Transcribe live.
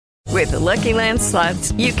With the Lucky Land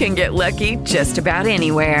Slots, you can get lucky just about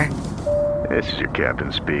anywhere. This is your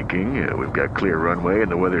captain speaking. We've got clear runway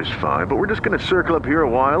and the weather's fine, but we're just going to circle up here a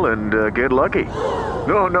while and get lucky.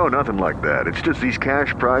 No, nothing like that. It's just these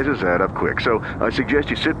cash prizes add up quick. So I suggest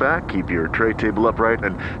you sit back, keep your tray table upright,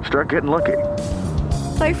 and start getting lucky.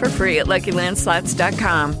 Play for free at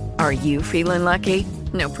LuckyLandSlots.com. Are you feeling lucky?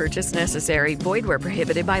 No purchase necessary. Void where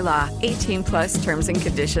prohibited by law. 18+ terms and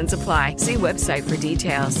conditions apply. See website for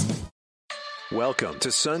details. Welcome to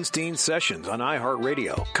Sunstein Sessions on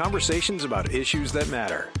iHeartRadio. Conversations about issues that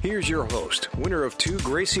matter. Here's your host, winner of 2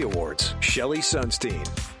 Gracie Awards, Shelley Sunstein.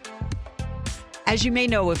 As you may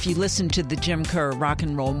know, if you listen to the Jim Kerr Rock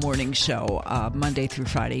and Roll Morning Show, Monday through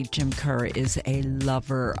Friday, Jim Kerr is a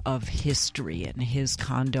lover of history, and his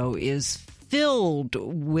condo is filled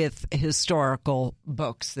with historical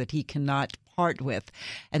books that he cannot part with.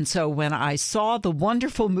 And so when I saw the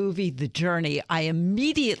wonderful movie, The Journey, I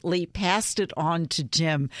immediately passed it on to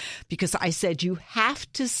Jim because I said, you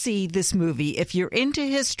have to see this movie. If you're into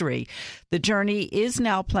history, The Journey is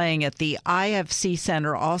now playing at the IFC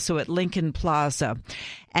Center, also at Lincoln Plaza.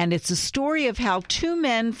 And it's a story of how 2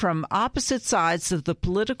 men from opposite sides of the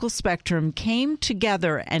political spectrum came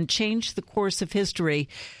together and changed the course of history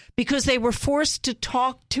because they were forced to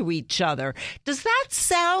talk to each other. Does that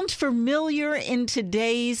sound familiar in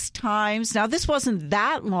today's times? Now, this wasn't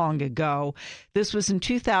that long ago. This was in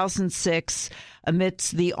 2006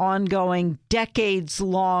 amidst the ongoing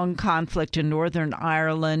decades-long conflict in Northern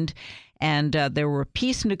Ireland. And there were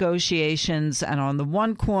peace negotiations. And on the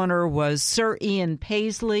one corner was Sir Ian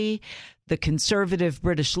Paisley, the conservative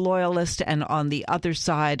British loyalist, and on the other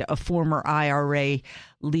side, a former IRA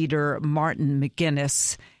leader, Martin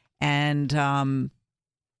McGuinness. And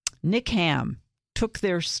Nick Hamm took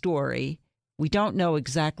their story. We don't know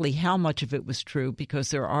exactly how much of it was true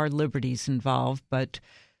because there are liberties involved, but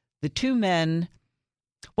the 2 men,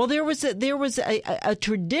 well, there was a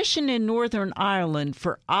tradition in Northern Ireland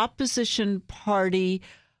for opposition party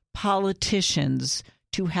politicians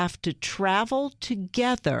to have to travel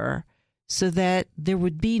together so that there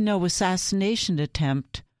would be no assassination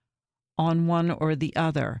attempt on one or the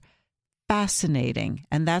other. Fascinating.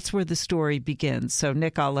 And that's where the story begins. So,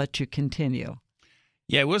 Nick, I'll let you continue.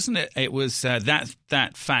 Yeah, wasn't it? It was that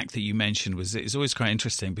fact that you mentioned is always quite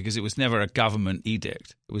interesting because it was never a government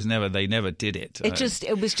edict. It was never, they never did it. It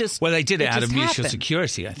was just. Well, they did it out of mutual happened.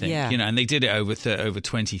 security, I think. Yeah. And they did it over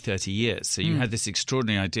 20, 30 years. So you had this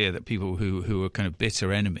extraordinary idea that people who were kind of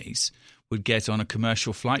bitter enemies would get on a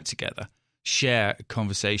commercial flight together, share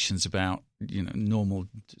conversations about normal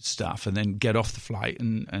stuff, and then get off the flight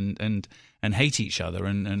and hate each other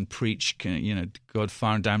and preach God,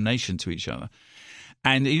 fire, and damnation to each other.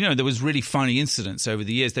 And there was really funny incidents over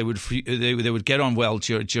the years. They would get on well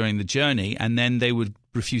during the journey, and then they would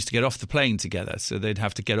refuse to get off the plane together. So they'd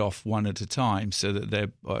have to get off one at a time, so that their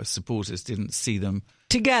supporters didn't see them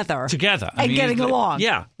together and getting along.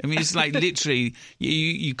 Yeah, I mean, it's like literally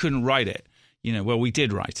you couldn't write it. Well, we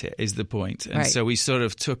did write it, is the point. And so we sort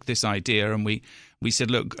of took this idea and we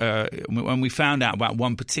said, look, when we found out about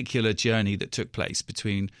one particular journey that took place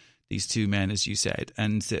between these 2 men, as you said,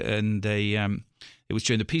 and they it was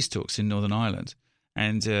during the peace talks in Northern Ireland,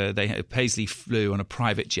 and Paisley flew on a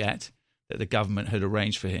private jet that the government had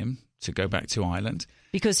arranged for him to go back to Ireland.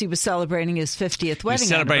 Because he was celebrating his 50th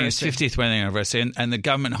wedding anniversary. His 50th wedding anniversary, and the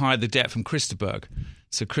government hired the jet from Christaberg.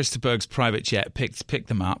 So Christaberg's private jet picked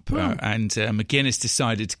them up, and McGuinness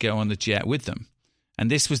decided to go on the jet with them. And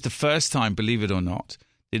this was the first time, believe it or not,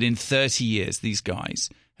 that in 30 years these guys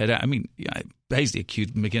had, Paisley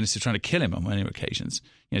accused McGuinness of trying to kill him on many occasions.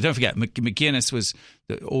 Don't forget, McGuinness was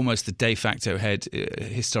almost the de facto head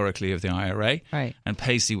historically of the IRA, right? And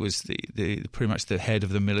Paisley was the pretty much the head of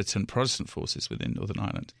the militant Protestant forces within Northern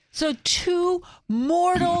Ireland. So 2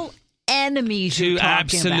 mortal enemies. 2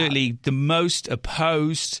 absolutely the most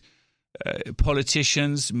opposed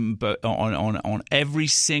politicians, but on every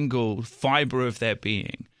single fiber of their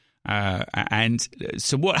being. And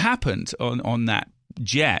so what happened on that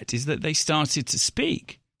jet is that they started to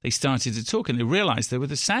speak. They started to talk, and they realized they were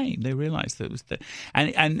the same. They realized that it was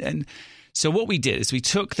and so what we did is we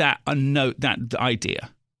took that idea,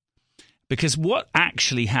 because what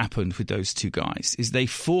actually happened with those 2 guys is they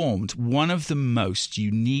formed one of the most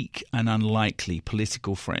unique and unlikely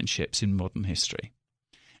political friendships in modern history.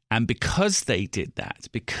 And because they did that,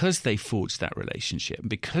 because they forged that relationship, and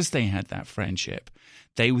because they had that friendship,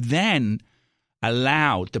 they then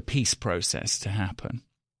allowed the peace process to happen.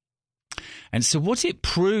 And so what it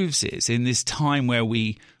proves is, in this time where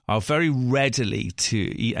we are very readily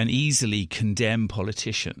to and easily condemn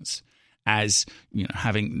politicians as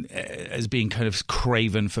having as being kind of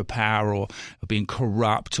craven for power or being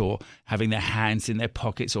corrupt or having their hands in their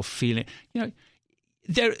pockets or feeling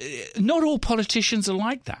not all politicians are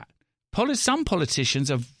like that. Some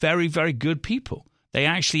politicians are very, very good people. They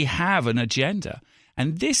actually have an agenda.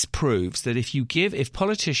 And this proves that if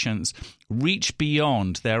politicians reach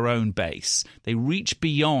beyond their own base, they reach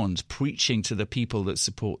beyond preaching to the people that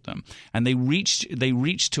support them, and they reach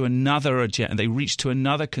to another agenda, they reach to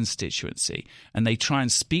another constituency, and they try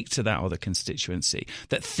and speak to that other constituency,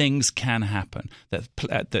 that things can happen, that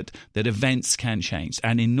events can change.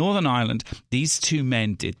 And in Northern Ireland, these two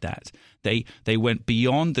men did that. They went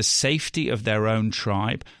beyond the safety of their own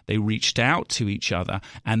tribe. They reached out to each other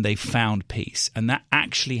and they found peace. And that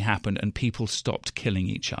actually happened, and people stopped killing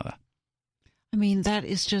each other. I mean, that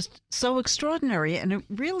is just so extraordinary. And it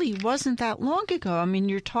really wasn't that long ago. I mean,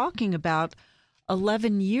 you're talking about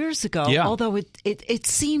 11 years ago, although it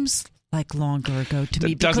seems like longer ago to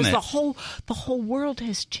me, because the whole world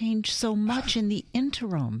has changed so much in the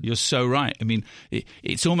interim. You're so right. I mean,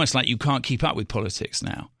 it's almost like you can't keep up with politics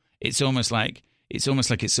now. It's almost like it's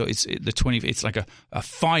the 20. It's like a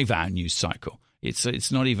 5-hour news cycle.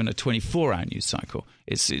 It's not even a 24-hour news cycle.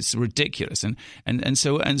 It's ridiculous. And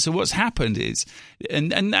so what's happened is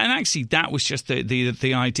and actually that was just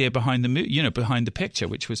the idea behind behind the picture,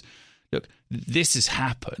 which was, look, this has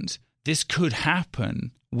happened. This could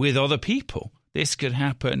happen with other people. This could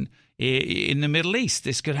happen in the Middle East.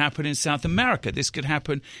 This could happen in South America. This could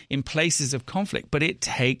happen in places of conflict. But it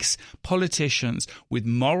takes politicians with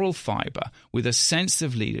moral fiber, with a sense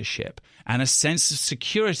of leadership and a sense of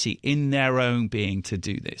security in their own being to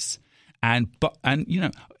do this. I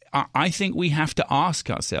think we have to ask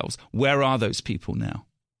ourselves, where are those people now?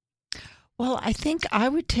 Well, I think I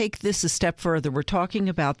would take this a step further. We're talking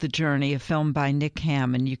about The Journey, a film by Nick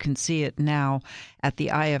Hamm, and you can see it now at the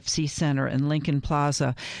IFC Center in Lincoln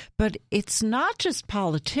Plaza. But it's not just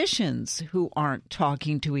politicians who aren't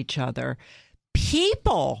talking to each other.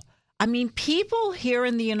 People here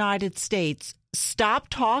in the United States stop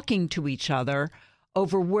talking to each other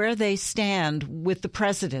over where they stand with the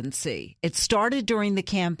presidency. It started during the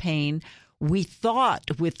campaign. We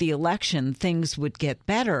thought with the election things would get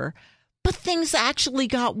better, but things actually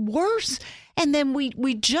got worse. And then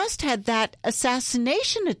we just had that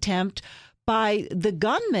assassination attempt by the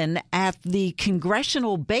gunman at the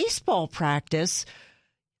congressional baseball practice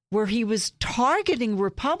where he was targeting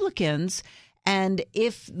Republicans. And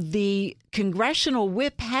if the congressional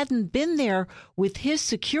whip hadn't been there with his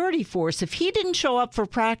security force, if he didn't show up for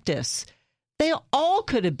practice, they all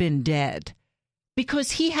could have been dead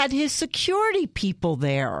because he had his security people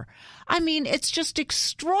there. I mean, it's just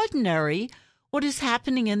extraordinary what is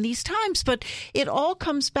happening in these times. But it all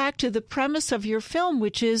comes back to the premise of your film,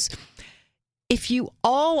 which is if you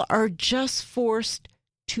all are just forced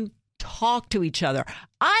to talk to each other.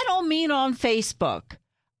 I don't mean on Facebook.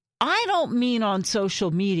 I don't mean on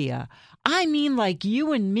social media. I mean like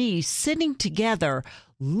you and me sitting together,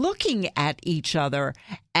 looking at each other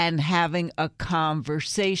and having a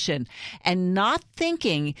conversation and not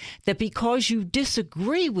thinking that because you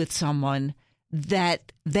disagree with someone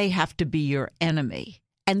that they have to be your enemy.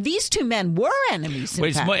 And these two men were enemies,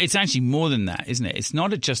 in fact. It's actually more than that, isn't it? It's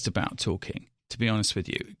not just about talking, to be honest with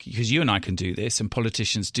you, because you and I can do this, and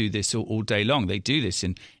politicians do this all day long. They do this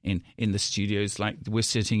in the studios like we're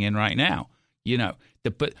sitting in right now.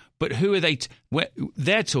 But who are they?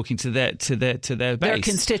 They're talking to their base, their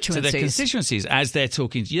constituencies, as they're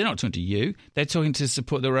talking. You're not talking to you. They're talking to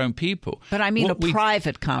support their own people. But I mean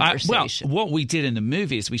private conversation. What we did in the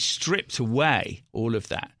movie is we stripped away all of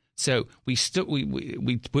that. So we put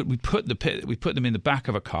them in the back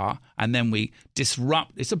of a car, and then we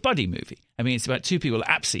disrupt. It's a buddy movie. I mean, it's about two people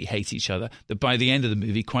that absolutely hate each other, that by the end of the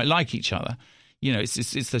movie quite like each other. It's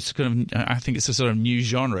the kind of, I think it's a sort of new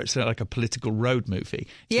genre. It's like a political road movie.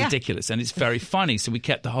 It's ridiculous, and it's very funny. So we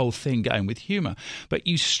kept the whole thing going with humor. But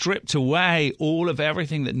you stripped away all of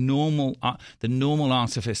everything that the normal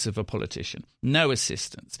artifice of a politician. No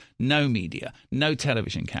assistants, no media, no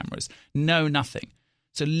television cameras, no nothing.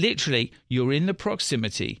 So literally, you're in the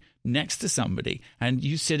proximity next to somebody, and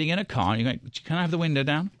you sitting in a car, and you're going, can I have the window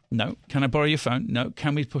down? No. Can I borrow your phone? No.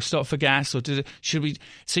 Can we stop for gas? Or should we?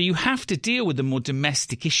 So you have to deal with the more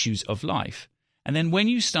domestic issues of life. And then when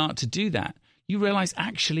you start to do that, you realize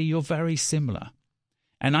actually you're very similar.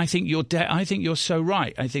 And I think you're so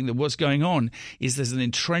right. I think that what's going on is there's an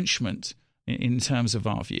entrenchment in terms of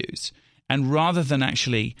our views. And rather than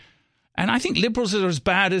actually And I think liberals are as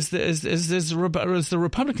bad as the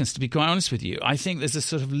Republicans, to be quite honest with you. I think there's a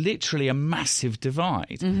sort of literally a massive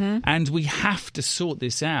divide, and we have to sort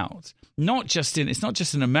this out. It's not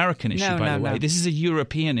just an American issue, by the way. This is a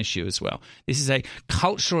European issue as well. This is a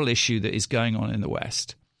cultural issue that is going on in the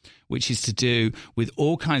West, which is to do with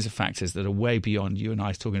all kinds of factors that are way beyond you and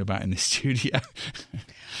I talking about in this studio.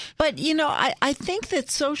 But, I think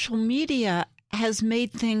that social media has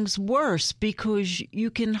made things worse because you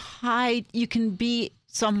can hide, you can be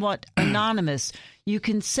somewhat anonymous. You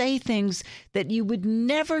can say things that you would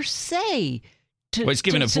never say to, it's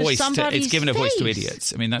given a voice to face.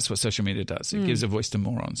 idiots. I mean, that's what social media does. It gives a voice to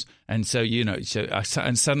morons. And so,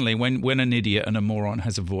 and suddenly when an idiot and a moron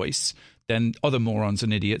has a voice, then other morons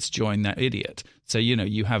and idiots join that idiot. So,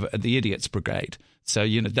 you have the idiots brigade. So,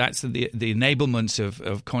 that's the enablement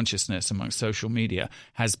of consciousness amongst social media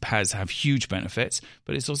has huge benefits,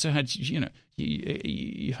 but it's also had,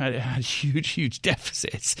 you had huge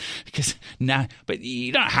deficits because now, but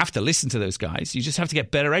you don't have to listen to those guys. You just have to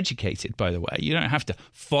get better educated, by the way. You don't have to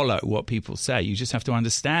follow what people say. You just have to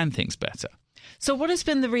understand things better. So what has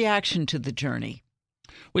been the reaction to the journey?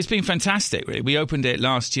 Well, it's been fantastic, really. We opened it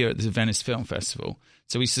last year at the Venice Film Festival.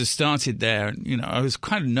 So we sort of started there. I was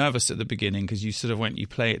kind of nervous at the beginning because you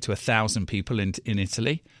play it to 1,000 people in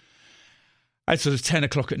Italy at sort of 10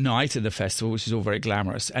 o'clock at night at the festival, which is all very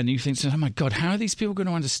glamorous. And you think, oh my God, how are these people going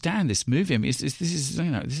to understand this movie? I mean, this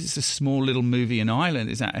is a small little movie in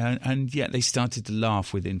Ireland, and yet they started to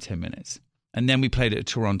laugh within 10 minutes. And then we played it at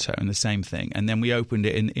Toronto, and the same thing. And then we opened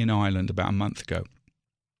it in Ireland about a month ago.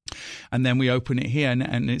 And then we open it here,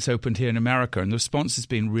 and it's opened here in America. And the response has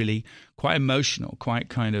been really quite emotional, quite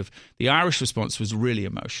kind of – the Irish response was really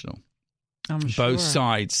emotional. I'm sure. Both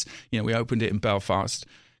sides, we opened it in Belfast,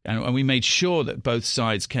 and we made sure that both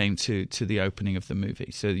sides came to the opening of the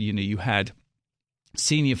movie. So, you had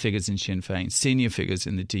senior figures in Sinn Féin, senior figures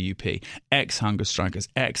in the DUP, ex-hunger strikers,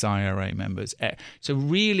 ex-IRA members. So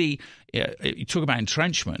really, you talk about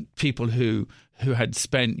entrenchment, people who had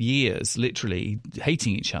spent years literally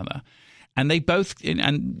hating each other. And they both,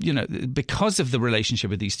 because of the relationship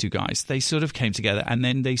with these two guys, they sort of came together, and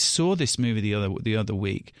then they saw this movie the other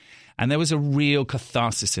week, and there was a real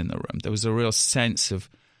catharsis in the room. There was a real sense of,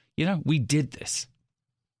 we did this.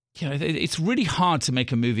 It's really hard to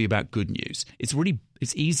make a movie about good news.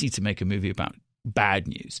 It's easy to make a movie about bad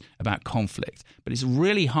news, about conflict, but it's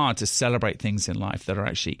really hard to celebrate things in life that are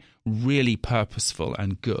actually really purposeful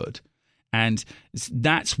and good. And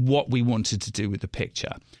that's what we wanted to do with the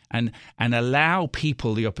picture, and allow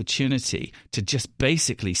people the opportunity to just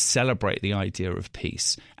basically celebrate the idea of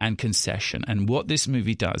peace and concession. And what this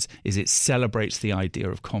movie does is it celebrates the idea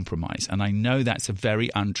of compromise. And I know that's a very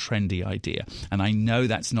untrendy idea, and I know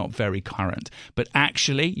that's not very current. But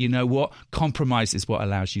actually, you know what? Compromise is what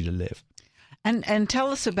allows you to live. And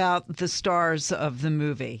tell us about the stars of the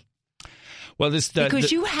movie. Well,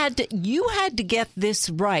 because you had to get this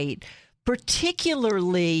right.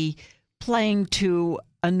 Particularly playing to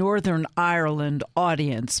a Northern Ireland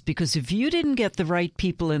audience, because if you didn't get the right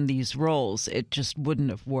people in these roles, it just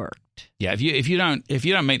wouldn't have worked. Yeah, if you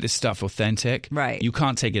don't make this stuff authentic, right, you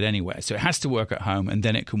can't take it anywhere. So it has to work at home, and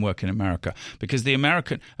then it can work in America, because the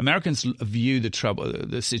Americans view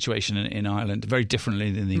the situation in Ireland very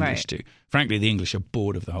differently than the English do. Frankly, the English are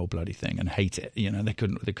bored of the whole bloody thing and hate it. They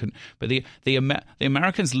couldn't. But the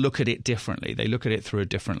Americans look at it differently. They look at it through a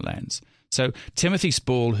different lens. So Timothy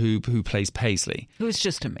Spall, who plays Paisley, who's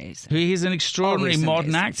just amazing. He's an extraordinary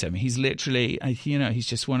modern actor. actor. He's literally, he's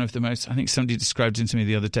just one of the most. I think somebody described him to me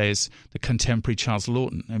the other day as the contemporary Charles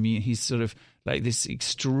Lawton. I mean, he's sort of like this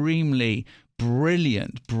extremely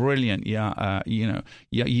brilliant, young,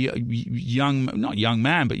 not young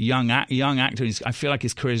man, but young actor. I feel like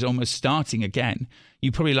his career is almost starting again.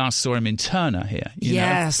 You probably last saw him in Turner here.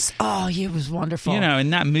 Yes. Oh, he was wonderful. In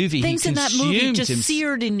that movie, things in that movie just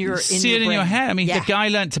seared in your head. I mean, the guy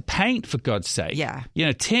learned to paint, for God's sake. Yeah.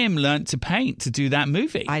 Tim learned to paint to do that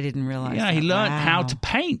movie. I didn't realize that. He learned how to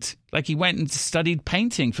paint. Like, he went and studied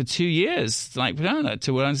painting for 2 years, to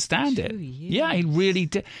understand it. 2 years. Yeah, he really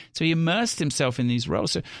did. So he immersed himself in these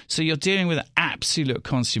roles. So you're dealing with an absolute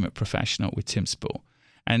consummate professional with Tim Spall.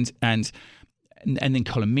 And then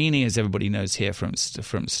Colm Meaney, as everybody knows here from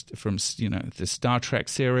the Star Trek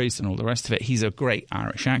series and all the rest of it, he's a great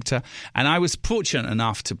Irish actor. And I was fortunate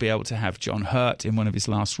enough to be able to have John Hurt in one of his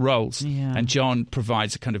last roles. Yeah. And John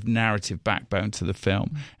provides a kind of narrative backbone to the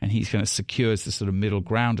film, and he kind of secures the sort of middle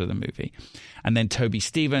ground of the movie. And then Toby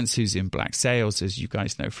Stephens, who's in Black Sails, as you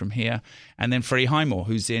guys know from here, and then Freddie Highmore,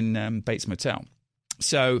 who's in Bates Motel.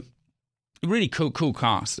 So really cool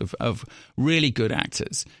cast of really good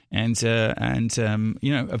actors, and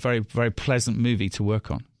a very, very pleasant movie to work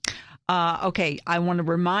on. Okay, I want to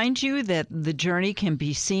remind you that The Journey can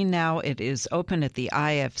be seen now. It is open at the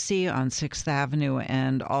IFC on 6th Avenue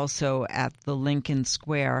and also at the Lincoln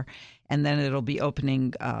Square, and then it'll be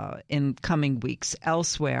opening in coming weeks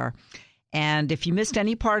elsewhere. And if you missed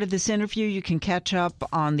any part of this interview, you can catch up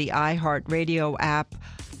on the iHeartRadio app,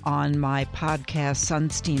 on my podcast,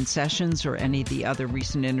 Sunstein Sessions, or any of the other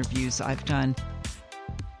recent interviews I've done.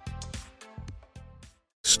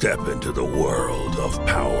 Step into the world of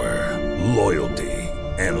power, loyalty,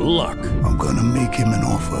 and luck. I'm gonna make him an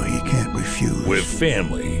offer he can't refuse. With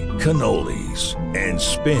family, cannolis, and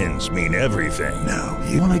spins mean everything. Now,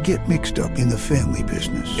 you wanna get mixed up in the family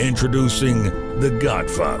business. Introducing The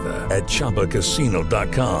Godfather at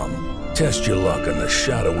ChumbaCasino.com. Test your luck in the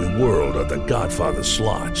shadowy world of The Godfather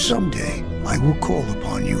slot. Someday, I will call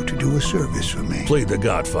upon you to do a service for me. Play The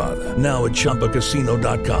Godfather, now at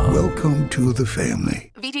ChumbaCasino.com. Welcome to the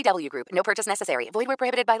family. VGW Group. No purchase necessary. Void where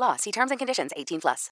prohibited by law. See terms and conditions. 18+.